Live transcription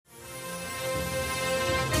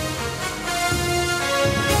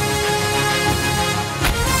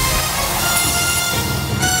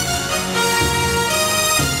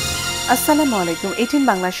আসসালামু আলাইকুম। ATN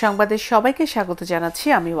বাংলা সংবাদে সবাইকে স্বাগত জানাচ্ছি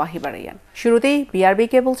আমি ওয়াহিবা রাইয়ান। শুরুতেই বিআরবি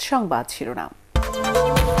কেবল সংবাদ শিরোনাম।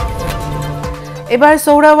 এবার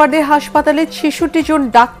সোহরাওয়ার্দী হাসপাতালে ৬৬ জন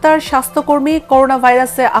ডাক্তার স্বাস্থ্যকর্মী করোনা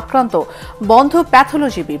ভাইরাসে আক্রান্ত, বন্ধ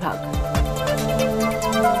প্যাথোলজি বিভাগ।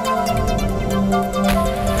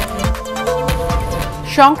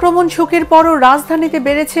 সংক্রমণ ঝুঁকির পরও রাজধানীতে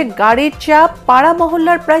বেড়েছে গাড়ির চাপ, পাড়া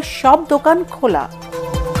মহল্লার প্রায় সব দোকান খোলা।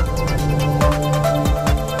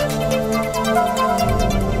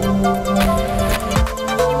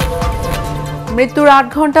 মৃত্যুর ৮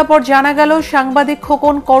 ঘণ্টা পর জানা গেল সাংবাদিক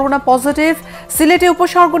খোকন করোনা পজিটিভ। সিলেটে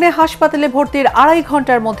উপসর্গ নিয়ে হাসপাতালে ভর্তির ২.৫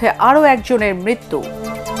 ঘণ্টার মধ্যে আরও একজনের মৃত্যু।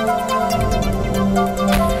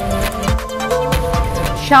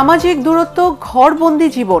 সামাজিক দূরত্ব, ঘরবন্দি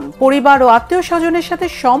জীবন, পরিবার ও আত্মীয় স্বজনের সাথে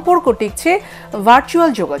সম্পর্ক টিকছে ভার্চুয়াল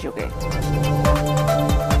যোগাযোগে।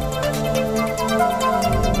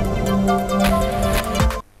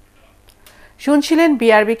 শুনছিলেন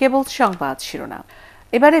বিআরবি কেবল সংবাদ শিরোনাম।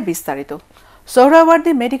 এবারে বিস্তারিত।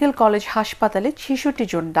 সোহরাওয়ার্দী মেডিকেল কলেজ হাসপাতালে ৬৬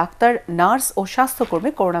 জন ডাক্তার, নার্স ও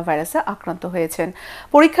স্বাস্থ্যকর্মী করোনা ভাইরাসে আক্রান্ত হয়েছেন।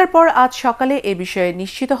 পরীক্ষার পর আজ সকালে এ বিষয়ে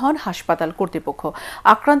নিশ্চিত হন হাসপাতাল কর্তৃপক্ষ।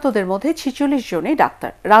 আক্রান্তদের মধ্যে ৪৬ জনই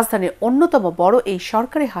ডাক্তার। রাজধানীর অন্যতম বড় এই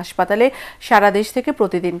সরকারি হাসপাতালে সারা দেশ থেকে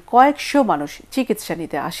প্রতিদিন কয়েকশো মানুষ চিকিৎসা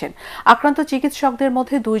নিতে আসেন। আক্রান্ত চিকিৎসকদের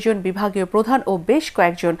মধ্যে ২ জন বিভাগীয় প্রধান ও বেশ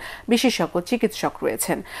কয়েকজন বিশেষজ্ঞ চিকিৎসক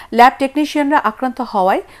রয়েছেন। ল্যাব টেকনিশিয়ানরা আক্রান্ত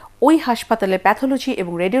হওয়ায় ওই হাসপাতালে প্যাথোলজি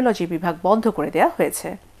এবং রেডিওলজি বিভাগ বন্ধ করে দেওয়া হয়েছে।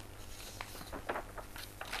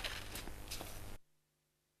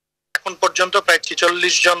 এখন পর্যন্ত প্রায়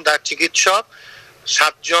 ৪৬ জন চিকিৎসক,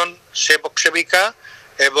 ৭ জন সেবক সেবিকা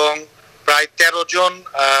এবং প্রায় ১৩ জন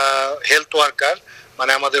হেলথ ওয়ার্কার,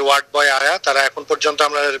 মানে আমাদের ওয়ার্ড বয় আয়া, তারা এখন পর্যন্ত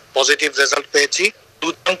আমরা পজিটিভ রেজাল্ট পেয়েছি।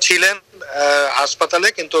 ২ জন ছিলেন হাসপাতালে,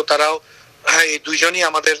 কিন্তু তারাও এই ২ জনই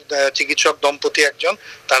আমাদের চিকিৎসক দম্পতি একজন,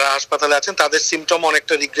 তারা হাসপাতালে আছেন। তাদের সিমটম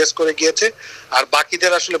অনেকটা রিগ্রেস করে গিয়েছে, আর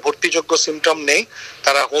বাকিদের আসলে ভর্তিযোগ্য সিমটম নেই।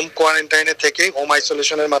 তারা হোম কোয়ারেন্টাইনে থেকে, হোম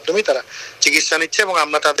আইসোলেশনের মাধ্যমে তারা চিকিৎসা নিচ্ছে এবং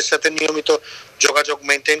আমরা তাদের সাথে নিয়মিত যোগাযোগ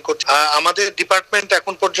মেনটেন করছি। আমাদের ডিপার্টমেন্ট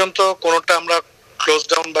এখন পর্যন্ত কোনোটা আমরা ক্লোজ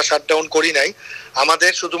ডাউন বা শাট ডাউন করি নাই।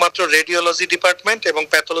 আমাদের শুধুমাত্র রেডিওলজি ডিপার্টমেন্ট এবং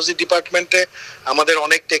প্যাথোলজি ডিপার্টমেন্টে আমাদের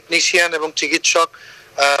অনেক টেকনিশিয়ান এবং চিকিৎসক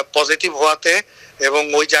পজিটিভ হওয়াতে এবং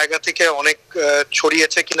ওই জায়গা থেকে অনেক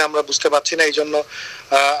ছড়িয়েছে কিনা আমরা বুঝতে পারছি না, এই জন্য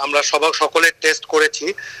আমরা সকলের টেস্ট করেছি।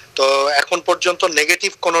 তো এখন পর্যন্ত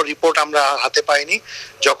নেগেটিভ কোনো রিপোর্ট আমরা হাতে পাইনি।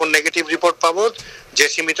 যখন নেগেটিভ রিপোর্ট পাবো, যে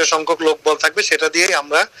সীমিত সংখ্যক লোকবল থাকবে, সেটা দিয়েই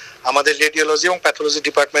আমরা আমাদের রেডিওলজি এবং প্যাথোলজি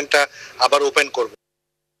ডিপার্টমেন্টটা আবার ওপেন করব।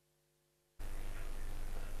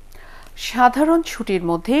 সাধারণ ছুটির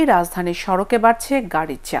মধ্যেই রাজধানীর সড়কে বাড়ছে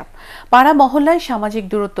গাড়ির চাপ। পাড়া মহল্লায় সামাজিক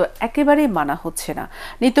দূরত্ব একেবারেই মানা হচ্ছে না।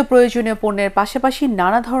 নিত্য প্রয়োজনীয় পণ্যের পাশাপাশি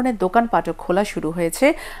নানা ধরনের দোকানপাটও খোলা শুরু হয়েছে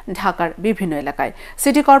ঢাকার বিভিন্ন এলাকায়।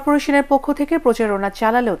 সিটি কর্পোরেশনের পক্ষ থেকে প্রচারণা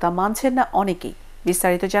চালালেও তা মানছেন না অনেকেই।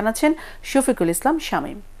 বিস্তারিত জানাচ্ছেন শফিকুল ইসলাম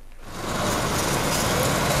শামীম।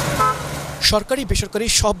 সরকারি বেসরকারি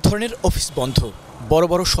সব ধরনের অফিস বন্ধ, বড়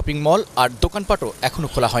বড় শপিং মল আর দোকানপাটও এখনো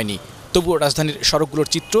খোলা হয়নি। তবুও রাজধানীর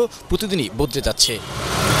সড়কগুলোর চিত্র প্রতিদিনই বদলে যাচ্ছে।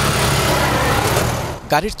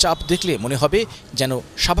 গাড়ির চাপ দেখলে মনে হবে যেন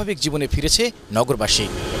স্বাভাবিক জীবনে ফিরেছে নগরবাসী।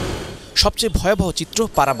 সবচেয়ে ভয়াবহ চিত্র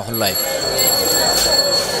পাড়া মহল্লায়।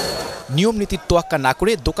 নিয়ম নীতির তোয়াক্কা না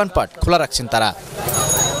করে দোকানপাট খোলা রাখছেন তারা।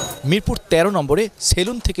 মিরপুর ১৩ নম্বরে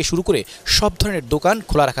সেলুন থেকে শুরু করে সব ধরনের দোকান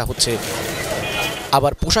খোলা রাখা হচ্ছে।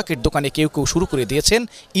 আবার পোশাকের দোকানে কেউ কেউ শুরু করে দিয়েছেন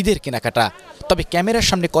ঈদের কেনাকাটা। তবে ক্যামেরার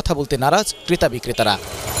সামনে কথা বলতে নারাজ ক্রেতা বিক্রেতারা।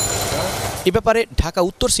 এ ব্যাপারে ঢাকা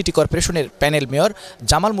উত্তর সিটি কর্পোরেশনের প্যানেল মেয়র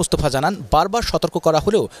জামাল মুস্তফা জানান, বারবার সতর্ক করা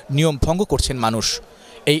হলেও নিয়ম ভঙ্গ করছেন মানুষ।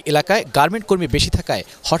 এই এলাকায় গার্মেন্ট কর্মী বেশি থাকায়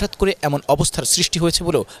হঠাৎ করে এমন অবস্থার সৃষ্টি হয়েছে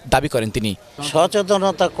বলেও দাবি করেন তিনি।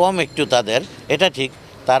 সচেতনতা কম একটু তাদের, এটা ঠিক।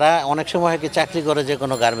 তারা অনেক সময় চাকরি করে যে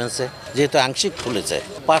কোনো গার্মেন্টসে, যেহেতু আংশিক খুলেছে।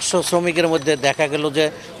 ৫০০ শ্রমিকের মধ্যে দেখা গেল যে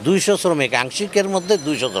 ২০০ শ্রমিক, আংশিকের মধ্যে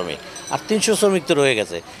 ২০০ শ্রমিক, আর ৩০০ শ্রমিক তো রয়ে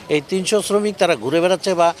গেছে। এই ৩০০ শ্রমিক তারা ঘুরে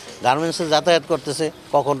বেড়াচ্ছে বা গার্মেন্টসে যাতায়াত করতেছে,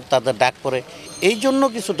 কখন তাদের ডাক পড়ে, এই জন্য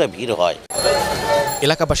কিছুটা ভিড় হয়।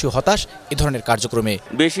 এলাকাবাসী হতাশ এ ধরনের কার্যক্রমে।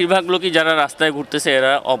 বেশিরভাগ লোকই যারা রাস্তায় ঘুরতেছে,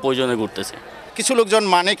 এরা অপ্রয়োজনে ঘুরতেছে। কিছু লোকজন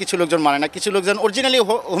মানে, কিছু লোকজন মানে না। কিছু লোকজন অরিজিনালি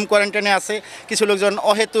হোম কোয়ারেন্টাইনে আছে, কিছু লোকজন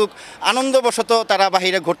অহেতুক আনন্দবশত তারা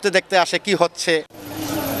বাহিরে ঘুরতে দেখতে আসে কি হচ্ছে।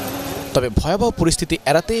 তবে ভয়াবহ পরিস্থিতি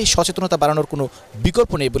এড়াতে সচেতনতা বাড়ানোর কোনো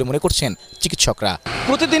বিকল্প নেই বলে মনে করছেন চিকিৎসকরা।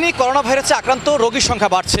 প্রতিদিনই করোনা ভাইরাসে আক্রান্ত রোগীর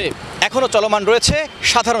সংখ্যা বাড়ছে। এখনও চলমান রয়েছে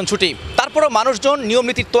সাধারণ ছুটি। তারপরও মানুষজন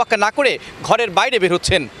নিয়মনীতির তোয়াক্কা না করে ঘরের বাইরে বের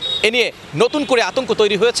হচ্ছেন। এ নিয়ে নতুন করে আতঙ্ক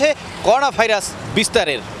তৈরি হয়েছে করোনা ভাইরাস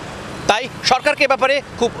বিস্তারের। তাই সরকারকে ব্যাপারে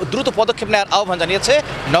খুব দ্রুত পদক্ষেপ নেওয়ার আহ্বান জানিয়েছে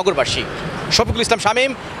নগরবাসী। শফিকুল ইসলাম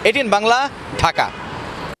শামীম, ATN বাংলা, ঢাকা।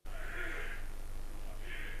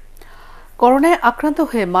 করোনায় আক্রান্ত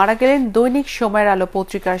হয়ে মারা গেলেন দৈনিক সময়ের আলো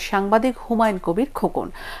পত্রিকার সাংবাদিক হুমায়ুন কবির খোকন।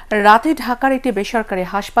 রাতে ঢাকার একটি বেসরকারি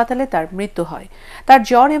হাসপাতালে তার মৃত্যু হয়। তার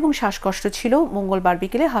জ্বর এবং শ্বাসকষ্ট ছিল। মঙ্গলবার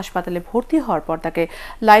বিকেলে হাসপাতালে ভর্তি হওয়ার পর তাকে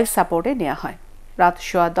লাইফ সাপোর্টে নেওয়া হয়। রাত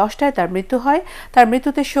 10:15টায় তার মৃত্যু হয়। তার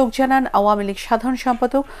মৃত্যুতে শোক জানান আওয়ামী লীগ সাধারণ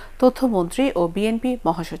সম্পাদক, তথ্যমন্ত্রী ও বিএনপি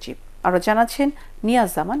মহাসচিব। আরও জানাচ্ছেন নিয়াজ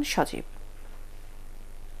জামান সজীব।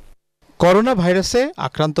 করোনা ভাইরাসে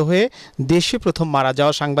আক্রান্ত হয়ে দেশে প্রথম মারা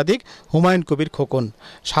যাওয়া সাংবাদিক হুমায়ুন কবির খোকন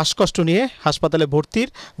শ্বাসকষ্ট নিয়ে হাসপাতালে ভর্তির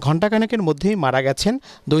ঘণ্টাখানেকের মধ্যেই মারা গেছেন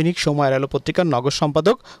দৈনিক সময়ের আলো পত্রিকার নগর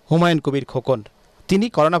সম্পাদক হুমায়ুন কবির খোকন। তিনি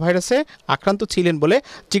করোনা ভাইরাসে আক্রান্ত ছিলেন বলে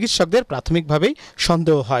চিকিৎসকদের প্রাথমিকভাবেই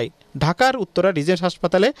সন্দেহ হয়। ঢাকার উত্তরা রিজেন্ট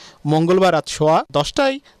হাসপাতালে মঙ্গলবার রাত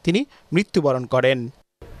 10:10টায় তিনি মৃত্যুবরণ করেন।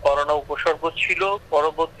 করোনা উপসর্গ ছিল,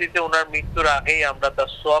 পরবর্তীতে ওনার মৃত্যুর আগেই আমরা তার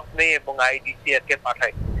সোয়াব নেই এবং আইডিসিআর কে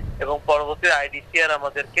পাঠাই এবং পরবর্তী আইডিসিআর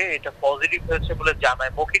আমাদেরকে এটা পজিটিভ হয়েছে বলে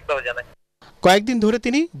জানায়, মৌখিকভাবে জানায়। কয়েকদিন ধরে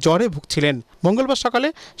তিনি জ্বরে ভুগছিলেন। মঙ্গলবার সকালে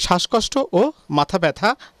শ্বাসকষ্ট ও মাথা ব্যথা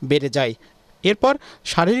বেড়ে যায়। এরপর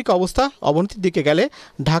শারীরিক অবস্থা অবনতির দিকে গেলে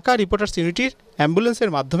ঢাকা রিপোর্টার্স ইউনিটির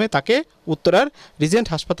অ্যাম্বুলেন্সের মাধ্যমে তাকে উত্তরার রিজেন্ট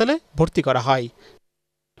হাসপাতালে ভর্তি করা হয়।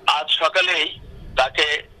 আজ সকালেই তাকে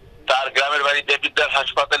তার গ্রামের বাড়ি দেবিদ্বার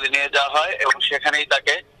হাসপাতালে নিয়ে যাওয়া হয় এবং সেখানেই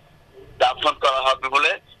তাকে দাফন করা হবে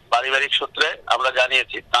বলে পারিবারিক সূত্রে আমরা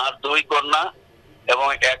জানিয়েছি। তার 2 কন্যা এবং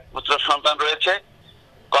 1 পুত্র সন্তান রয়েছে।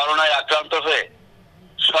 করোনায় আক্রান্ত হয়ে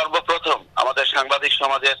সর্বপ্রথম আমাদের সাংবাদিক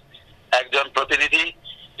সমাজের একজন প্রতিনিধি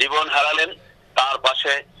জীবন হারালেন। তার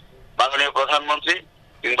পাশে মাননীয় প্রধানমন্ত্রী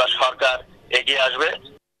কিংবা সরকার এগিয়ে আসবে।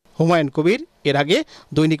 হুমায়ুন কবির এর আগে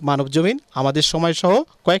দৈনিক মানবজমিন, আমাদের সময় সহ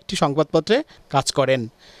কয়েকটি সংবাদপত্রে কাজ করেন।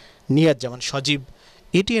 নিয়াজ জামান সজীব,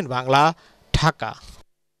 ATN বাংলা, ঢাকা।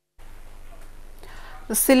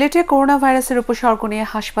 সিলেটে করোনা ভাইরাসের উপসর্গ নিয়ে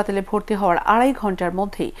হাসপাতালে ভর্তি হওয়ার 2.5 ঘন্টার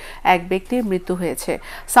মধ্যেই এক ব্যক্তির মৃত্যু হয়েছে।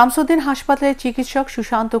 শামসুদ্দিন হাসপাতালের চিকিৎসক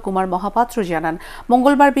সুশান্ত কুমার মহাপাত্র জানান,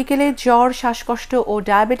 মঙ্গলবার বিকেলে জ্বর, শ্বাসকষ্ট ও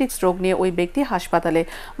ডায়াবেটিক্স রোগ নিয়ে ওই ব্যক্তি হাসপাতালে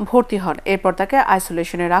ভর্তি হন। এরপর তাকে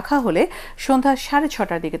আইসোলেশনে রাখা হলে সন্ধ্যা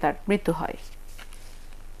 6:30টার দিকে তার মৃত্যু হয়।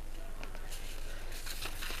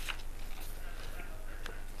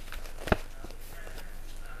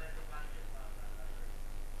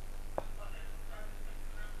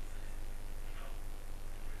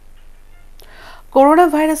 করোনা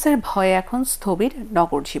ভাইরাসের ভয়ে এখন স্থবির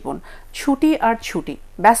নগর জীবন। ছুটি আর ছুটি,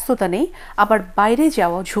 ব্যস্ততা নেই, আবার বাইরে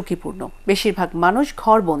যাওয়া ঝুঁকিপূর্ণ। বেশিরভাগ মানুষ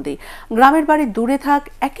ঘরবন্দি। গ্রামের বাড়ি দূরে থাক,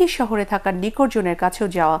 একই শহরে থাকা নিকটজনের কাছেও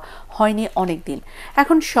যাওয়া হয়নি অনেক দিন।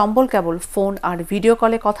 এখন সম্বল কেবল ফোন আর ভিডিও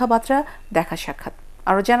কলে কথাবার্তা, দেখা সাক্ষাৎ।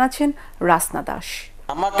 আরও জানাচ্ছেন রাসনা দাস।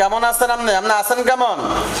 আম্মা কেমন আছেন আপনি? আপনি আছেন কেমন?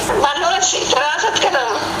 ভালো আছি, তোরা আছিস কেমন?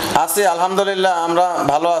 আছি আলহামদুলিল্লাহ, আমরা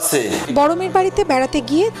ভালো আছি। বড়মের বাড়িতে বেড়াতে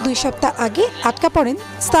গিয়ে 2 সপ্তাহ আগে আটকা পড়েন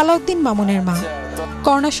সালাউদ্দিন মামুনের মা।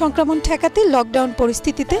 করোনা সংক্রমণ ঠেকাতে লকডাউন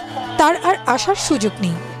পরিস্থিতিতে তার আর আসার সুযোগ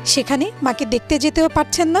নেই। সেখানে মাকে দেখতে যেতেও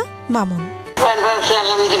পারছেন না মামুন।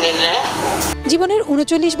 জীবনের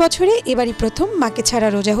 39 বছরে এবারই প্রথম মাকে ছাড়া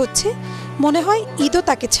রোজা হচ্ছে। মনে হয় ঈদও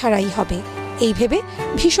তাকে ছাড়াই হবে, এই ভেবে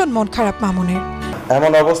ভীষণ মন খারাপ মামুনের।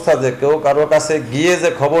 এমন অবস্থা যে কেউ কারোর কাছে গিয়ে যে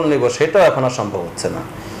খবর নিব সেটাও এখন আর সম্ভব হচ্ছে না।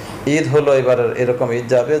 ঈদ হলো এবার এরকম ঈদ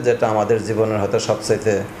যাবে যেটা আমাদের জীবনের হয়তো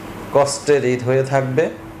সবচেয়ে কষ্টের ঈদ হয়ে থাকবে।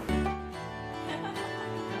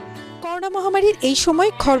 করোনা মহামারীর এই সময়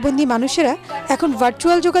ঘরবন্দি মানুষেরা এখন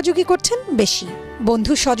ভার্চুয়াল যোগাযোগই করছেন বেশি।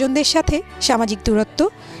 বন্ধু স্বজনদের সাথে সামাজিক দূরত্ব,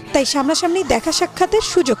 তাই সামনাসামনি দেখা সাক্ষাতের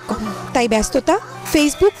সুযোগ কম। তাই ব্যস্ততা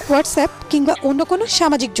ফেসবুক, হোয়াটসঅ্যাপ কিংবা অন্য কোনো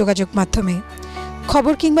সামাজিক যোগাযোগ মাধ্যমে।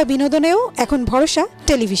 খবর কিংবা বিনোদনেও এখন ভরসা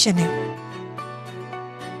টেলিভিশনে।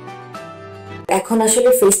 এখন আসলে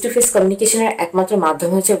ফেস টু ফেস কমিউনিকেশনের একমাত্র মাধ্যম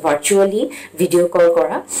হচ্ছে ভার্চুয়ালি ভিডিও কল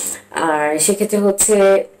করা। আর সেক্ষেত্রে হচ্ছে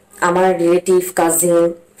আমার রিলেটিভ, কাজিন,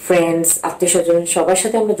 ফ্রেন্ডস, আত্মীয়স্বজন সবার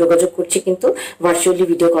সাথে আমরা যোগাযোগ করছি কিন্তু ভার্চুয়ালি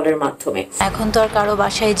ভিডিও কলের মাধ্যমে। এখন তো আর কারো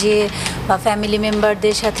বাসায় যেয়ে বা ফ্যামিলি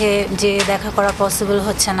মেম্বারদের সাথে যে দেখা করা পসিবল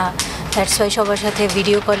হচ্ছে না। দ্যাটস ওয়াই সবার সাথে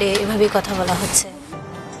ভিডিও কলে এভাবেই কথা বলা হচ্ছে।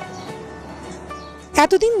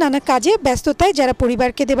 এতদিন নানা কাজে ব্যস্ততায় যারা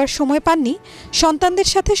পরিবারকে দেবার সময় পাননি, সন্তানদের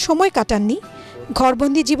সাথে সময় কাটাননি,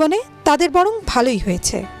 ঘরবন্দি জীবনে তাদের বরং ভালোই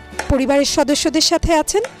হয়েছে। পরিবারের সদস্যদের সাথে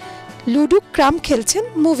আছেন, লুডো, ক্রাম খেলছেন,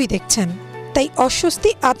 মুভি দেখছেন। তাই অস্বস্তি,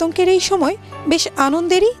 আতঙ্কের এই সময় বেশ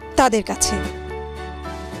আনন্দেরই তাদের কাছে।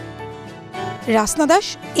 রাসনা দাস,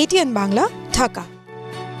 ATN বাংলা, ঢাকা।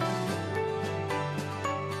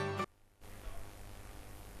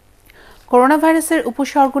 করোনা ভাইরাসের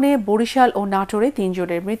উপসর্গ নিয়ে বরিশাল ও নাটোরে 3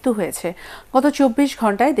 জনের মৃত্যু হয়েছে। গত 24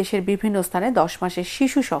 ঘন্টায় দেশের বিভিন্ন স্থানে 10 মাসের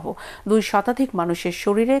শিশুসহ 2 শতাধিক মানুষের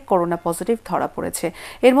শরীরে করোনা পজিটিভ ধরা পড়েছে।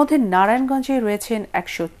 এর মধ্যে নারায়ণগঞ্জে রয়েছেন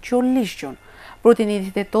 140 জন।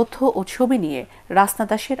 প্রতিনিধিদের তথ্য ও ছবি নিয়ে রাসনা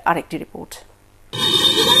দাসের আরেকটি রিপোর্ট।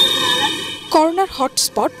 করোনার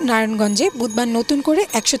হটস্পট নারায়ণগঞ্জে বুধবার নতুন করে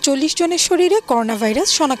 140 জনের শরীরে করোনা ভাইরাস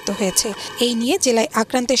শনাক্ত হয়েছে। এই নিয়ে জেলায়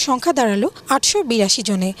আক্রান্তের সংখ্যা দাঁড়ালো 882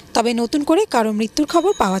 জনে। তবে নতুন করে কারো মৃত্যুর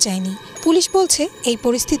খবর পাওয়া যায়নি। পুলিশ বলছে এই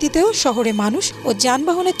পরিস্থিতিতেও শহরে মানুষ ও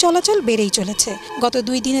যানবাহনের চলাচল বেড়েই চলেছে। গত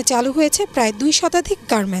 2 দিনে চালু হয়েছে প্রায় 2 শতাধিক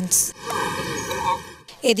গার্মেন্টস।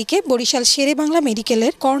 এদিকে বরিশাল শেরে বাংলা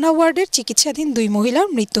মেডিকেলের করোনা ওয়ার্ডের চিকিৎসাধীন 2 মহিলার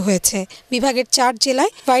মৃত্যু হয়েছে। বিভাগের 4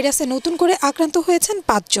 জেলায় ভাইরাসে নতুন করে আক্রান্ত হয়েছেন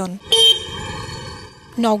 5 জন।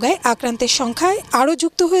 নওগাঁয় আক্রান্তের সংখ্যায় আরও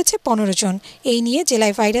যুক্ত হয়েছে 15 জন। এই নিয়ে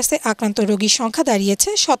জেলায় ভাইরাসে আক্রান্ত রোগীর সংখ্যা দাঁড়িয়েছে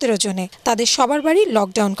 17 জনে। তাদের সবার বাড়ি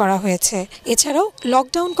লকডাউন করা হয়েছে। এছাড়াও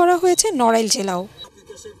লকডাউন করা হয়েছে নড়াইল জেলাও।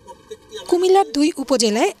 কুমিল্লার 2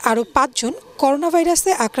 উপজেলায় আরও 5 জন করোনা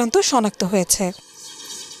ভাইরাসে আক্রান্ত শনাক্ত হয়েছে।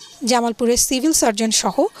 জামালপুরের সিভিল সার্জন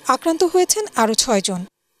সহ আক্রান্ত হয়েছেন আরও 6 জন।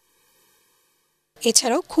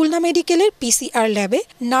 এছাড়াও খুলনা মেডিকেলের পিসিআর ল্যাবে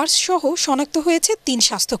নার্স সহ শনাক্ত হয়েছে 3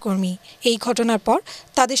 স্বাস্থ্যকর্মী। এই ঘটনার পর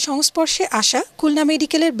তাদের সংস্পর্শে আসা খুলনা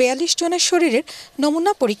মেডিকেলের 42 জনের শরীরের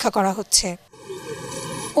নমুনা পরীক্ষা করা হচ্ছে।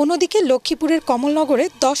 অন্যদিকে লক্ষ্মীপুরের কমলনগরে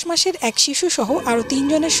 10 মাসের এক শিশু সহ আরও 3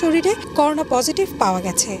 জনের শরীরে করোনা পজিটিভ পাওয়া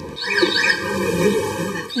গেছে।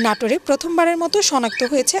 নাটোরে প্রথমবারের মতো শনাক্ত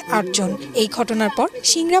হয়েছে 8 জন। এই ঘটনার পর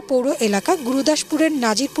সিংড়া পৌর এলাকা, গুরুদাসপুরের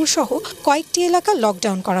নাজিরপুর সহ কয়েকটি এলাকা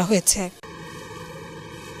লকডাউন করা হয়েছে।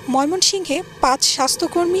 ময়মনসিংহে 5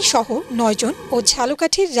 স্বাস্থ্যকর্মী সহ 9 জন ও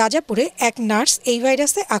ঝালকাঠির রাজাপুরে 1 নার্স এই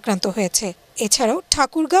ভাইরাসে আক্রান্ত হয়েছে। এছাড়াও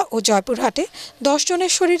ঠাকুরগাঁ ও জয়পুরহাটে 10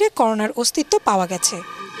 জনের শরীরে করোনার অস্তিত্ব পাওয়া গেছে।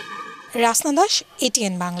 রাসনা দাস,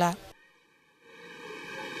 ATN বাংলা।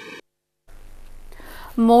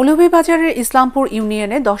 মৌলভীবাজারের ইসলামপুর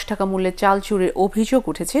ইউনিয়নে 10 টাকা মূল্যের চাল চুরির অভিযোগ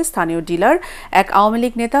উঠেছে স্থানীয় ডিলার, এক আওয়ামী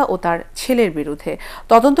লীগ নেতা ও তার ছেলের বিরুদ্ধে।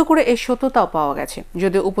 তদন্ত করে এর সত্যতাও পাওয়া গেছে।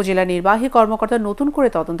 যদিও উপজেলা নির্বাহী কর্মকর্তা নতুন করে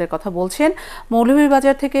তদন্তের কথা বলছেন।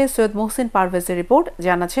 মৌলভীবাজার থেকে সৈয়দ মোহসিন পারভেজের রিপোর্ট,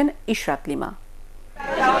 জানাচ্ছেন ইশরাত লিমা।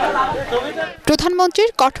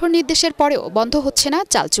 প্রধানমন্ত্রীর কঠোর নির্দেশের পরেও বন্ধ হচ্ছে না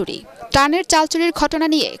চাল চুরি। টানের চাল চুরির ঘটনা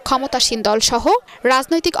নিয়ে ক্ষমতাসীন দল সহ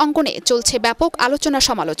রাজনৈতিক অঙ্গনে চলছে ব্যাপক আলোচনা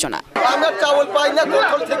সমালোচনা।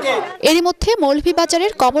 এরই মধ্যে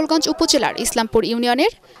মৌলভীবাজারের কমলগঞ্জ উপজেলার ইসলামপুর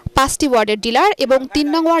ইউনিয়নের 5টি ওয়ার্ডের ডিলার এবং 3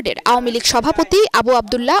 নং ওয়ার্ডের আওয়ামী লীগ সভাপতি আবু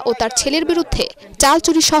আবদুল্লাহ ও তার ছেলের বিরুদ্ধে চাল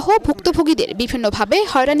চুরি সহ ভুক্তভোগীদের বিভিন্নভাবে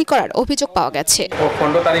হয়রানি করার অভিযোগ পাওয়া গেছে।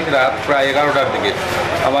 15 তারিখ রাত প্রায় 11টার দিকে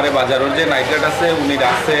আমার বাজারের যে নাইটলেট আছে উনি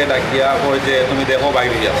ডাকছে, ডাকিয়া কই যে তুমি দেখো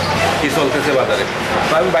বাইরে যাও কি চলতেছে বাজারে।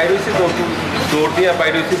 আমি বাইরে হয়েছি, দৌড় দিয়ে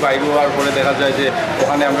বাইরে হয়েছি। বাইরে হওয়ার পরে দেখা যায় যে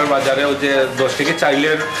ওখানে আমার বাজারেও যে 10 টাকি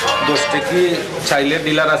চাইলের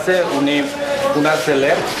ডিলার আছে, উনি উনার ছেলে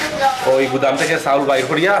ওই গুদাম থেকে চাউল বাইর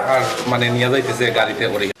করিয়া আর মানে নিয়ে যাইতেছে গাড়িতে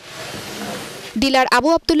করে। ডিলার আবু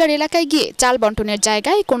আবদুল্লার এলাকায় গিয়ে চাল বন্টনের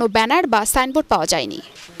জায়গায় কোনো ব্যানার বা সাইনবোর্ড পাওয়া যায়নি।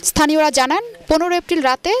 স্থানীয়রা জানান 15 এপ্রিল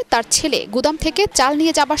রাতে তার ছেলে গুদাম থেকে চাল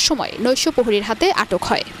নিয়ে যাবার সময় নৈশ প্রহরীর হাতে আটক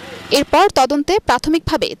হয়। এরপর তদন্তে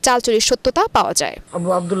প্রাথমিকভাবে চাল চুরির সত্যতা পাওয়া যায়। আবু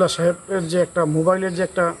আবদুল্লাহ সাহেবের যে একটা মোবাইলের যে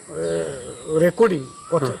একটা রেকর্ডিং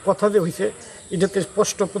কথা যে হয়েছে, এটাতে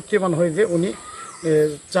স্পষ্ট প্রতীয়মান হয় যে উনি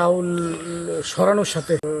চাউল সরানোর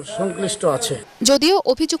সাথে সংশ্লিষ্ট আছে। যদিও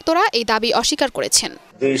অভিযুক্তরা এই দাবি অস্বীকার করেছেন।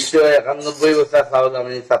 291 বস্তা চাউল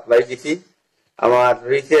আমি সাপ্লাই দিছি। আমার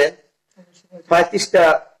রয়েছে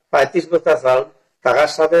 35 বস্তা চাউল।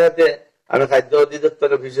 টাকার সাথে সাথে আমি খাদ্য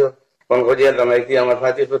অধিদপ্তরের অফিসে ফোন করিয়া জানাইছি আমার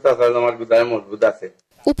 35 বস্তা চাউল আমার গুদামে মজুদ আছে।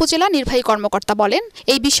 উপজেলা নির্বাহী কর্মকর্তা বলেন,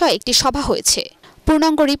 এই বিষয়ে একটি সভা হয়েছে।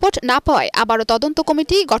 পূর্ণাঙ্গ রিপোর্ট না পাওয়ায় আবারও তদন্ত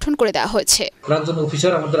কমিটি গঠন করে দেওয়া হয়েছে। রাজধানী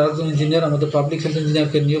অফিসার, আমাদের রাজধানী ইঞ্জিনিয়ার, আমাদের পাবলিক হেলথ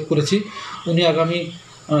ইঞ্জিনিয়ারকে নিয়োগ করেছি। উনি আগামী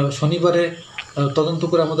শনিবারে তদন্ত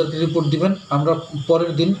করে আমাদেরকে রিপোর্ট দিবেন। আমরা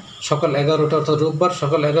পরের দিন সকাল 11টা অর্থাৎ রোববার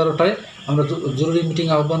সকাল 11টায় আমরা জরুরি মিটিং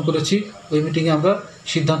আহ্বান করেছি। ওই মিটিংয়ে আমরা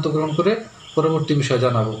সিদ্ধান্ত গ্রহণ করে পরবর্তী বিষয়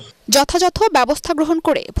জানাবো। যথাযথ ব্যবস্থা গ্রহণ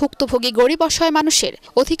করে ভুক্তভোগী গরিব অসহায় মানুষের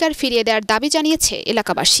অধিকার ফিরিয়ে দেওয়ার দাবি জানিয়েছে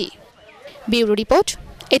এলাকাবাসী। Bureau report,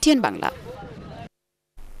 ATN Bangla.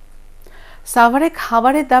 সাভারে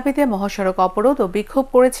খাবারের দাবিতে মহাসড়ক অবরোধ ও বিক্ষোভ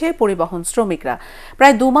করেছে পরিবহন শ্রমিকরা।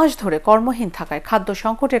 প্রায় 2 মাস ধরে কর্মহীন থাকায় খাদ্য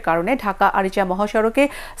সংকটের কারণে ঢাকা আরিচা মহাসড়কে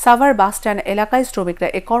সাভার বাসস্ট্যান্ড এলাকায় শ্রমিকরা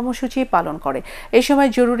এ কর্মসূচি পালন করে। এই সময়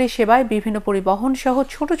জরুরি সেবায় বিভিন্ন পরিবহন সহ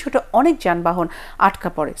ছোট ছোট অনেক যানবাহন আটকা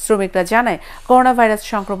পড়ে। শ্রমিকরা জানায়, করোনা ভাইরাস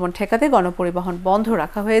সংক্রমণ ঠেকাতে গণপরিবহন বন্ধ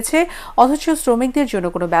রাখা হয়েছে, অথচ শ্রমিকদের জন্য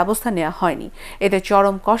কোনো ব্যবস্থা নেওয়া হয়নি। এতে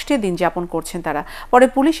চরম কষ্টে দিন যাপন করছেন তারা। পরে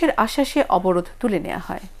পুলিশের আশ্বাসে অবরোধ তুলে নেওয়া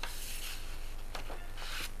হয়।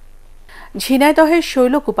 ঝিনাইদহের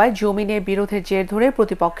শৈলকুপায় জমি নিয়ে বিরোধের জের ধরে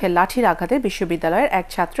প্রতিপক্ষের লাঠির আঘাতে বিশ্ববিদ্যালয়ের এক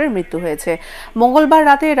ছাত্রের মৃত্যু হয়েছে। মঙ্গলবার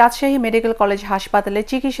রাতে রাজশাহী মেডিকেল কলেজ হাসপাতালে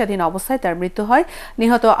চিকিৎসাধীন অবস্থায় তার মৃত্যু হয়।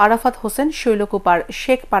 নিহত আরাফাত হোসেন শৈলকুপার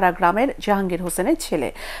শেখপাড়া গ্রামের জাহাঙ্গীর হোসেনের ছেলে।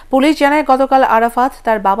 পুলিশ জানায়, গতকাল আরাফাত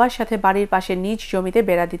তার বাবার সাথে বাড়ির পাশে নিজ জমিতে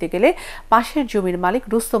বেড়া দিতে গেলে পাশের জমির মালিক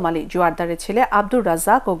রুস্তম আলী জোয়ারদারের ছেলে আব্দুর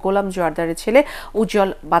রাজ্জাক ও গোলাম জোয়ারদারের ছেলে উজ্জ্বল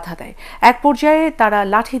বাধা দেয়। এক পর্যায়ে তারা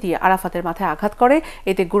লাঠি দিয়ে আরাফাতের মাথায় আঘাত করে।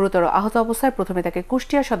 এতে গুরুতর আহত অবস্থায় প্রথমে তাকে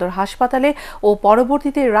কুষ্টিয়া সদর হাসপাতালে ও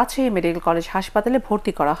পরবর্তীতে রাজশাহী মেডিকেল কলেজ হাসপাতালে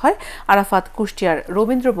ভর্তি করা হয়। আরাফাত কুষ্টিয়ার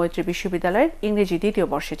রবীন্দ্র মৈত্রী বিশ্ববিদ্যালয়ের ইংরেজি দ্বিতীয়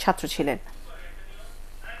বর্ষের ছাত্র ছিলেন।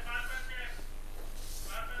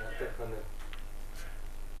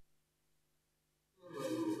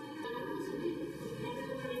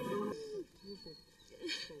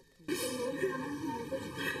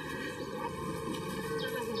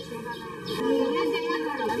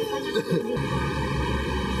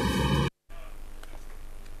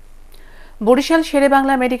 বরিশাল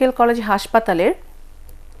শেরেবাংলা মেডিকেল কলেজ হাসপাতালের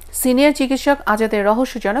সিনিয়র চিকিৎসক আজাদের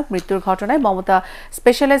রহস্যজনক মৃত্যুর ঘটনায় মমতা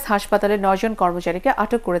স্পেশালাইজড হাসপাতালের 9 জন কর্মচারীকে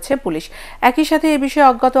আটক করেছে পুলিশ। একই সাথে এ বিষয়ে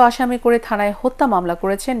অজ্ঞাত আসামি করে থানায় হত্যা মামলা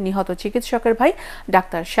করেছেন নিহত চিকিৎসকের ভাই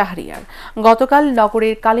ডাক্তার শাহরিয়ার। গতকাল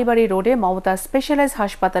নগরীর কালীবাড়ি রোডে মমতা স্পেশালাইজড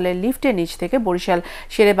হাসপাতালের লিফটের নিচ থেকে বরিশাল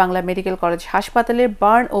শেরেবাংলা মেডিকেল কলেজ হাসপাতালের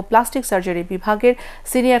বার্ন ও প্লাস্টিক সার্জারি বিভাগের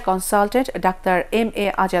senior consultant doctor MA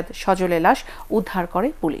Azad সজলের লাশ উদ্ধার করে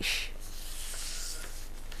পুলিশ।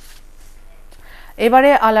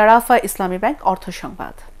 এবারে আল আরাফা ইসলামী ব্যাংক অর্থ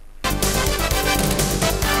সংবাদ।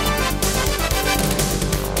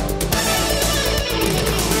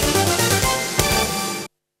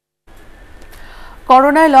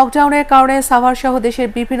 করোনায় লকডাউনের কারণে সাভার সহ দেশের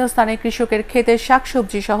বিভিন্ন স্থানে কৃষকের ক্ষেতের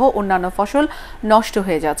শাকসবজি সহ অন্যান্য ফসল নষ্ট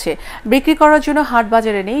হয়ে যাচ্ছে। বিক্রি করার জন্য হাট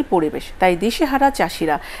বাজারে নেই পরিবেশ, তাই দিশেহারা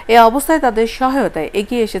চাষিরা। এ অবস্থায় তাদের সহায়তায়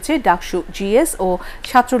এগিয়ে এসেছে ডাকসু GS ও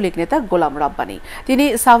ছাত্রলীগ নেতা গোলাম রাব্বানী। তিনি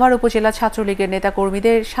সাভার উপজেলা ছাত্রলীগের নেতা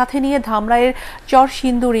কর্মীদের সাথে নিয়ে ধামরাইয়ের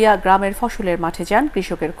চরসিন্দুরিয়া গ্রামের ফসলের মাঠে যান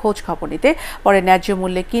কৃষকের খোঁজ খবর নিতে। পরে ন্যায্য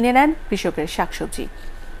মূল্যে কিনে নেন কৃষকের শাকসবজি।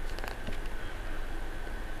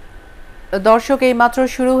 দর্শক, এই মাত্র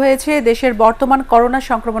শুরু হয়েছে দেশের বর্তমান করোনা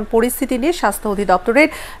সংক্রমণ পরিস্থিতি নিয়ে স্বাস্থ্য অধিদপ্তরের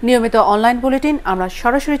নিয়মিত অনলাইন বুলেটিন। আমরা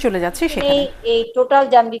সরাসরি চলে যাচ্ছি সেখানে। এই টোটাল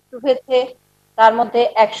যা মৃত্যু হয়েছে তার মধ্যে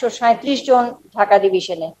 137 জন ঢাকা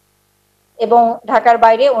ডিভিশনে এবং ঢাকার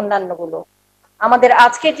বাইরে অন্যান্যগুলো। আমাদের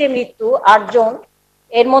আজকে যে মৃত্যু 8 জন,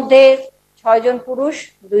 এর মধ্যে 6 জন পুরুষ,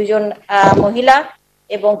 2 জন মহিলা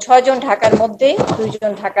এবং 6 জন ঢাকার মধ্যে, 2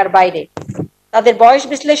 জন ঢাকার বাইরে। তাদের বয়স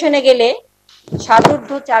বিশ্লেষণে গেলে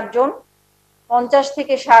 60 4 জন, 50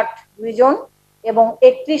 থেকে 60 2 জন এবং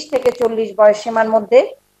 31 থেকে 40 বয়স সীমার মধ্যে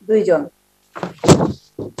 2 জন।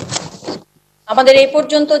 আমাদের এই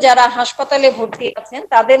পর্যন্ত যারা হাসপাতালে ভর্তি আছেন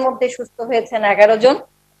তাদের মধ্যে সুস্থ হয়েছেন 11 জন।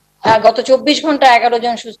 গত 24 ঘন্টা 11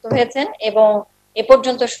 জন সুস্থ হয়েছেন এবং এ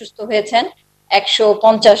পর্যন্ত সুস্থ হয়েছেন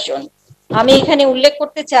 150 জন। আমি এখানে উল্লেখ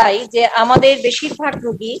করতে চাই যে আমাদের বেশিরভাগ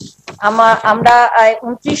রোগী আমরা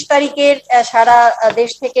 29 তারিখের সারা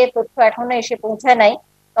দেশ থেকে তথ্য এখনো এসে পৌঁছায় নাই।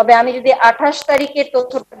 তবে আমি যদি 28 তারিখের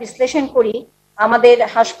তথ্যটা বিশ্লেষণ করি, আমাদের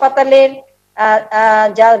হাসপাতালের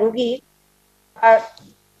যা রোগী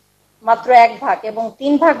মাত্র 1 ভাগ এবং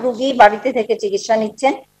 3 ভাগ রোগী বাড়িতে থেকে চিকিৎসা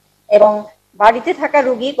নিচ্ছেন এবং বাড়িতে থাকা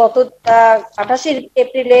রোগী গত 28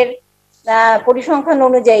 এপ্রিলের পরিসংখ্যান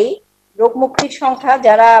অনুযায়ী রোগ মুক্তির সংখ্যা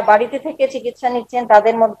যারা বাড়িতে থেকে চিকিৎসা নিচ্ছেন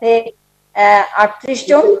তাদের মধ্যে 38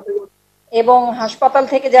 জন এবং হাসপাতাল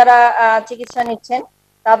থেকে যারা চিকিৎসা নিচ্ছেন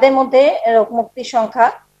তাদের মধ্যে রোগ মুক্তির সংখ্যা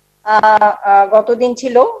গতদিন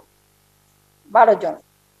ছিল 12 জন।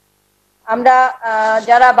 আমরা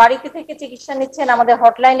যারা বাড়িতে থেকে চিকিৎসা নিচ্ছেন আমাদের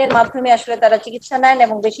হটলাইনের মাধ্যমে আসলে তারা চিকিৎসা নেন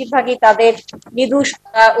এবং বেশিরভাগই তাদের মৃদু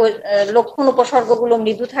লক্ষণ উপসর্গগুলো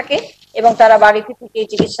মৃদু থাকে এবং তারা বাড়িতে থেকে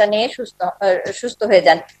চিকিৎসা নিয়ে সুস্থ হয়ে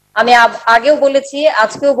যান। আমি আগেও বলেছি,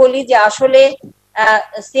 আজকেও বলি যে আসলে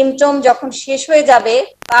সিমটম যখন শেষ হয়ে যাবে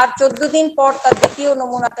তার 14 দিন পর তার দ্বিতীয়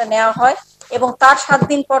নমুনাটা নেওয়া হয় এবং তার 7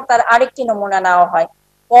 দিন পর তার আরেকটি নমুনা নেওয়া হয়।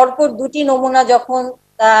 পরপর 2টি নমুনা যখন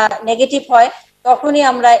নেগেটিভ হয় তখনই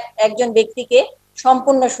আমরা একজন ব্যক্তিকে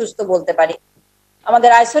সম্পূর্ণ সুস্থ বলতে পারি।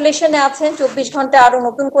 আমাদের আইসোলেশনে আছেন 24 ঘন্টা আরো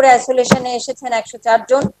নতুন করে আইসোলেশনে এসেছেন 104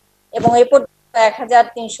 জন এবং এ পর্যন্ত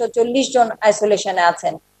 1340 জন আইসোলেশনে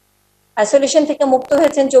আছেন। আইসোলেশন থেকে মুক্ত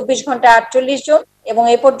হয়েছেন 24 ঘন্টা 48 জন এবং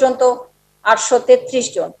এ পর্যন্ত 833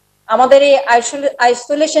 জন। আমাদের এই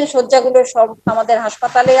আইসোলেশন শয্যাগুলো সব আমাদের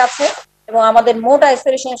হাসপাতালে আছে এবং আমাদের মোট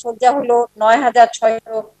আইসোলেশন শয্যা হলো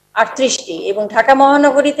 9638টি এবং ঢাকা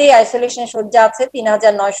মহানগরীতে আইসোলেশন শয্যা আছে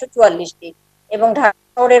 3944টি এবং ঢাকা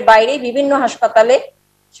শহরের বাইরে বিভিন্ন হাসপাতালে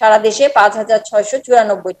সারা দেশে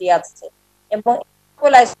 5694টি আছে এবং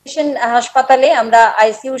সকল আইসোলেশন হাসপাতালে আমরা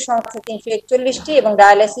আইসিইউ সংখ্যা 341টি এবং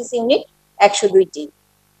ডায়ালাইসিস ইউনিট 102টি।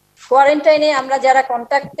 কোয়ারেন্টাইনে আমরা যারা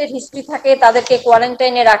কন্ট্যাক্টের হিস্ট্রি থাকে তাদেরকে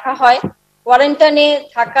কোয়ারেন্টাইনে রাখা হয়। কোয়ারেন্টাইনে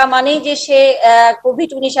থাকা মানেই যে সে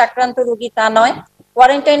কোভিড-19 আক্রান্ত রোগী তা নয়।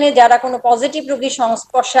 কোয়ারেন্টাইনে যারা কোনো পজিটিভ রোগীর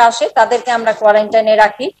সংস্পর্শে আসে তাদেরকে আমরা কোয়ারেন্টাইনে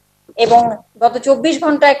রাখি এবং গত 24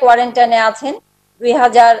 ঘন্টায় কোয়ারেন্টাইনে আছেন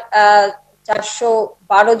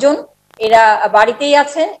 2412 জন। এরা বাড়িতেই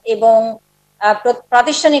আছেন এবং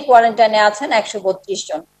প্রাতিষ্ঠানিক কোয়ারেন্টাইনে আছেন 132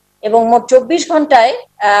 জন এবং মোট 24 ঘন্টায়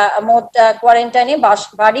মোট কোয়ারেন্টাইনে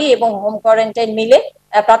বাড়ি এবং হোম কোয়ারেন্টাইন মিলে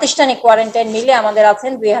প্রাতিষ্ঠানিক কোয়ারেন্টাইন মিলে আমাদের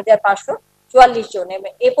আছেন 2544 জন এবং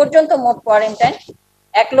এ পর্যন্ত মোট কোয়ারেন্টাইন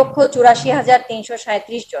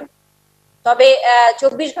 1,84,337 জন। তবে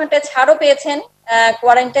 24 ঘন্টায় ছাড়ও পেয়েছেন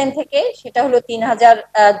কোয়ারেন্টাইন থেকে, সেটা হলো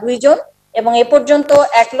 3002 জন এবং এ পর্যন্ত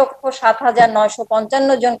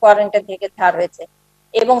 1,07,955 জন কোয়ারেন্টাইন থেকে ছাড় হয়েছে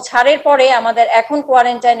এবং ছাড়ের পরে আমাদের এখন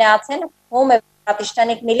কোয়ারেন্টাইনে আছেন হোম এবং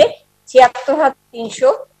প্রাতিষ্ঠানিক মিলে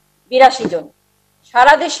 76,382 জন।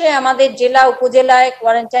 সারা দেশে আমাদের জেলা উপজেলায়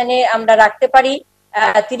কোয়ারেন্টাইনে আমরা রাখতে পারি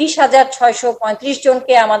 30,635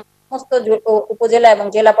 জনকে আমাদের সমস্ত উপজেলা এবং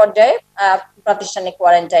জেলা পর্যায়ে প্রাতিষ্ঠানিক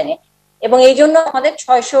কোয়ারেন্টাইনে এবং এই জন্য আমাদের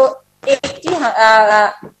 601টি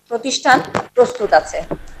প্রতিষ্ঠান প্রস্তুত আছে।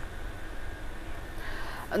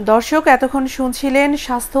 দর্শক, এতক্ষণ শুনছিলেন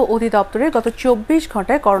স্বাস্থ্য অধিদপ্তরের গত 24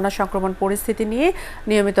 ঘন্টায় করোনা সংক্রমণ পরিস্থিতি নিয়ে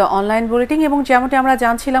নিয়মিত অনলাইন বুলেটিন এবং যেমনটি আমরা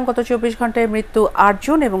জানছিলাম গত 24 ঘন্টায় মৃত্যু 8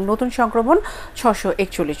 জন এবং নতুন সংক্রমণ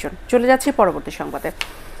 641 জন। চলে যাচ্ছি পরবর্তী সংবাদে।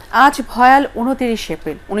 আজ ভয়াল 29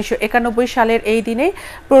 এপ্রিল 1991 সালের এই দিনে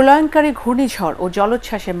প্রলয়ঙ্কারী ঘূর্ণিঝড় ও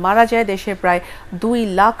জলোচ্ছ্বাসে মারা যায় দেশের প্রায় 2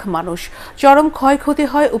 লাখ মানুষ। চরম ক্ষয়ক্ষতি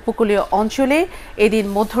হয় উপকূলীয় অঞ্চলে। এদিন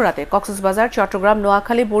মধ্যরাতে কক্সবাজার, চট্টগ্রাম,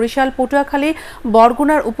 নোয়াখালী, বরিশাল, পটুয়াখালী,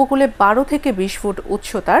 বরগুনার উপকূলে 12 থেকে 20 ফুট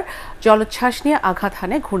উচ্চতার জলোচ্ছ্বাস নিয়ে আঘাত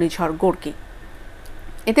হানে ঘূর্ণিঝড় গোর্কি।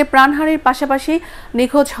 এতে প্রাণহানির পাশাপাশি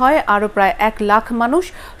নিখোঁজ হয় আরও প্রায় 1 লাখ মানুষ।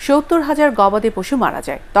 70,000 গবাদি পশু মারা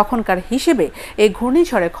যায়। তখনকার হিসেবে এই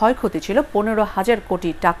ঘূর্ণিঝড়ে ক্ষয়ক্ষতি ছিল 15,000 কোটি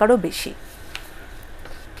টাকারও বেশি।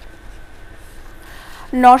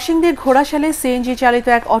 নরসিংদীর ঘোড়াশালে সিএনজি চালিত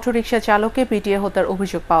এক অটোরিকশা চালককে পিটিয়ে হত্যার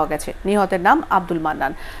অভিযোগ পাওয়া গেছে। নিহতের নাম আব্দুল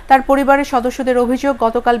মান্নান। তার পরিবারের সদস্যদের অভিযোগ,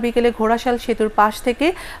 গতকাল বিকেলে ঘোড়াশাল সেতুর পাশ থেকে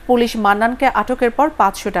পুলিশ মান্নানকে আটকের পর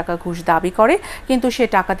 500 টাকা ঘুষ দাবি করে, কিন্তু সে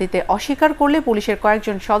টাকা দিতে অস্বীকার করলে পুলিশের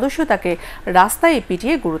কয়েকজন সদস্য তাকে রাস্তায়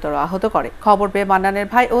পিটিয়ে গুরুতর আহত করে। খবর পেয়ে মান্নানের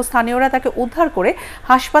ভাই ও স্থানীয়রা তাকে উদ্ধার করে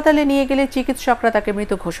হাসপাতালে নিয়ে গেলে চিকিৎসকরা তাকে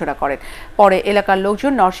মৃত ঘোষণা করেন। পরে এলাকার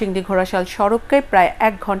লোকজন নরসিংদী ঘোড়াশাল সড়ককে প্রায়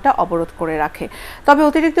 1 ঘন্টা অবরোধ করে রাখে। তবে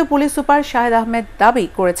অতিরিক্ত পুলিশ সুপার শাহেদ আহমেদ দাবি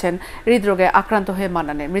করেছেন হৃদরোগে আক্রান্ত হয়ে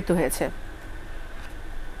মান্নানের মৃত্যু হয়েছে।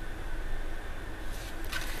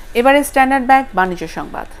 এবারে স্ট্যান্ডার্ড ব্যাংক বাণিজ্য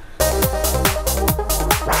সংবাদ।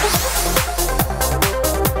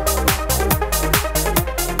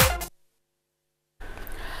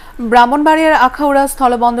 ব্রাহ্মণবাড়িয়ার আখাউড়া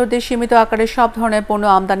স্থলবন্দর দিয়ে সীমিত আকারে সব ধরনের পণ্য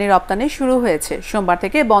আমদানি রপ্তানি শুরু হয়েছে। সোমবার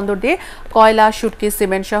থেকে বন্দর দিয়ে কয়লা, শুটকি,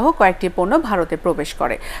 সিমেন্ট সহ কয়েকটি পণ্য ভারতে প্রবেশ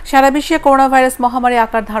করে। সারা বিশ্বে করোনা ভাইরাস মহামারী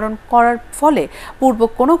আকার ধারণ করার ফলে পূর্ব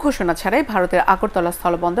কোনো ঘোষণা ছাড়াই ভারতের আগরতলা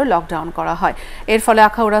স্থলবন্দর লকডাউন করা হয়। এর ফলে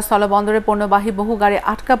আখাউড়া স্থলবন্দরে পণ্যবাহী বহু গাড়ি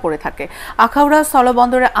আটকা পড়ে থাকে। আখাউড়া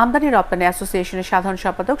স্থলবন্দরে আমদানি রপ্তানি অ্যাসোসিয়েশনের সাধারণ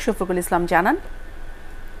সম্পাদক শফিকুল ইসলাম জানান,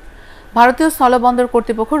 ভারতীয় স্থলবন্দর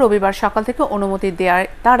কর্তৃপক্ষ রবিবার সকাল থেকে অনুমতি দেওয়ায়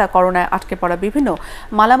তারা করোনায় আটকে পড়া বিভিন্ন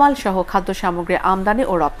মালামাল সহ খাদ্য সামগ্রী আমদানি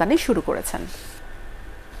ও রপ্তানি শুরু করেছেন।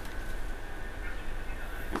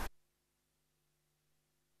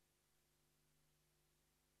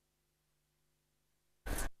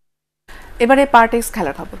 এবারে পার্টিক্স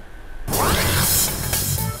খেলার খবর।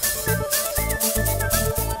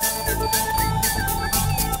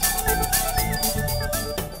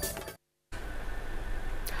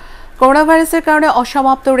 করোনা ভাইরাসের কারণে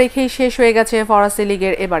অসমাপ্ত রেখেই শেষ হয়ে গেছে ফরাসি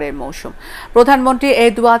লিগের এবারের মৌসুম। প্রধানমন্ত্রী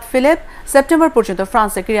এদুয়ার্দ ফিলিপ সেপ্টেম্বর পর্যন্ত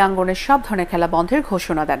ফ্রান্সে ক্রীড়াঙ্গনের সব ধরনের খেলা বন্ধের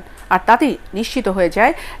ঘোষণা দেন, আর তাতেই নিশ্চিত হয়ে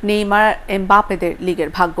যায় নেইমার, এমবাপেদের লিগের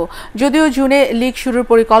ভাগ্য। যদিও জুনে লিগ শুরুর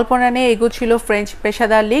পরিকল্পনা নিয়ে এগোচ্ছিল ফ্রেঞ্চ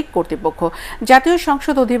পেশাদার লিগ কর্তৃপক্ষ। জাতীয়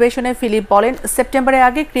সংসদ অধিবেশনে ফিলিপ বলেন, সেপ্টেম্বরের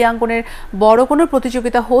আগে ক্রীড়াঙ্গনের বড় কোনো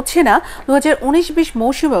প্রতিযোগিতা হচ্ছে না। 2019-20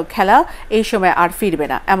 মৌসুমেও খেলা এই সময় আর ফিরবে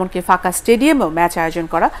না, এমনকি ফাঁকা স্টেডিয়ামেও ম্যাচ আয়োজন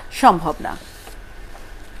করা সম্ভব না।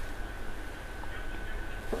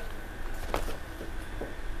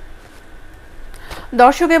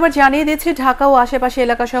 দর্শক, এবার জানিয়ে দিচ্ছি ঢাকা ও আশেপাশে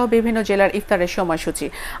এলাকা সহ বিভিন্ন জেলার ইফতারের সময়সূচি।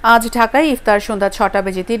 আজ ঢাকায় ইফতার সন্ধ্যা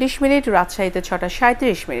 6:30, রাজশাহীতে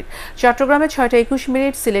 6:37, চট্টগ্রামে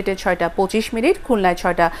 6:21, সিলেটে 6:25, খুলনায়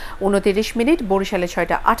 6:29, বরিশালে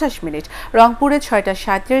 6:28, রংপুরে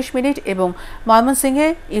 6:37 এবং ময়মনসিংহে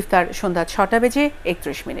ইফতার সন্ধ্যা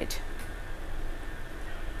 6:31।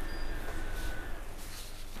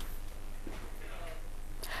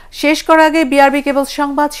 শেষ করার আগে বিআরবি কেবল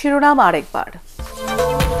সংবাদ শিরোনাম আরেকবার।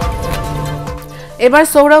 এবার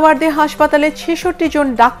সোহরাওয়ার্দী হাসপাতালে ৬৬ জন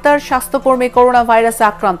ডাক্তার স্বাস্থ্যকর্মী করোনা ভাইরাসে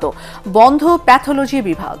আক্রান্ত, বন্ধ প্যাথোলজি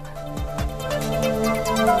বিভাগ।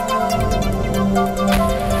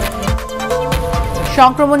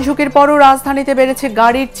 সংক্রমণ ঝুঁকির পরও রাজধানীতে বেড়েছে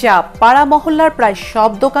গাড়ির চাপ, পাড়া মহল্লার প্রায়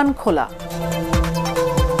সব দোকান খোলা।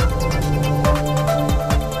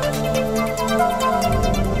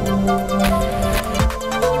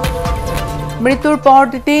 মৃত্যুর পর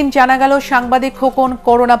দিন জানা গেল সাংবাদিক খোকন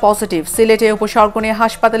করোনা পজিটিভ। সিলেটে উপসর্গ নিয়ে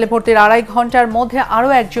হাসপাতালে ভর্তির ২.৫ ঘন্টার মধ্যে আরও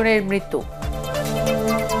একজনের মৃত্যু।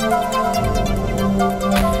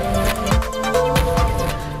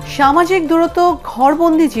 সামাজিক দূরত্ব,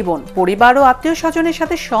 ঘরবন্দি জীবন, পরিবার ও আত্মীয় স্বজনের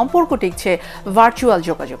সাথে সম্পর্ক টিকছে ভার্চুয়াল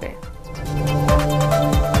যোগাযোগে।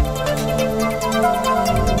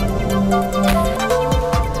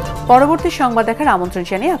 পরবর্তী সংবাদ দেখার আমন্ত্রণ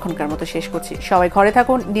জানিয়ে এখনকার মতো শেষ করছি। সবাই ঘরে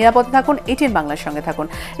থাকুন, নিরাপদে থাকুন, ATN বাংলার সঙ্গে থাকুন।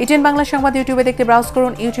 ATN বাংলা সংবাদ ইউটিউবে দেখতে ব্রাউজ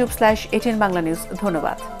করুন youtube/ATN Bangla News।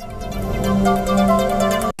 ধন্যবাদ।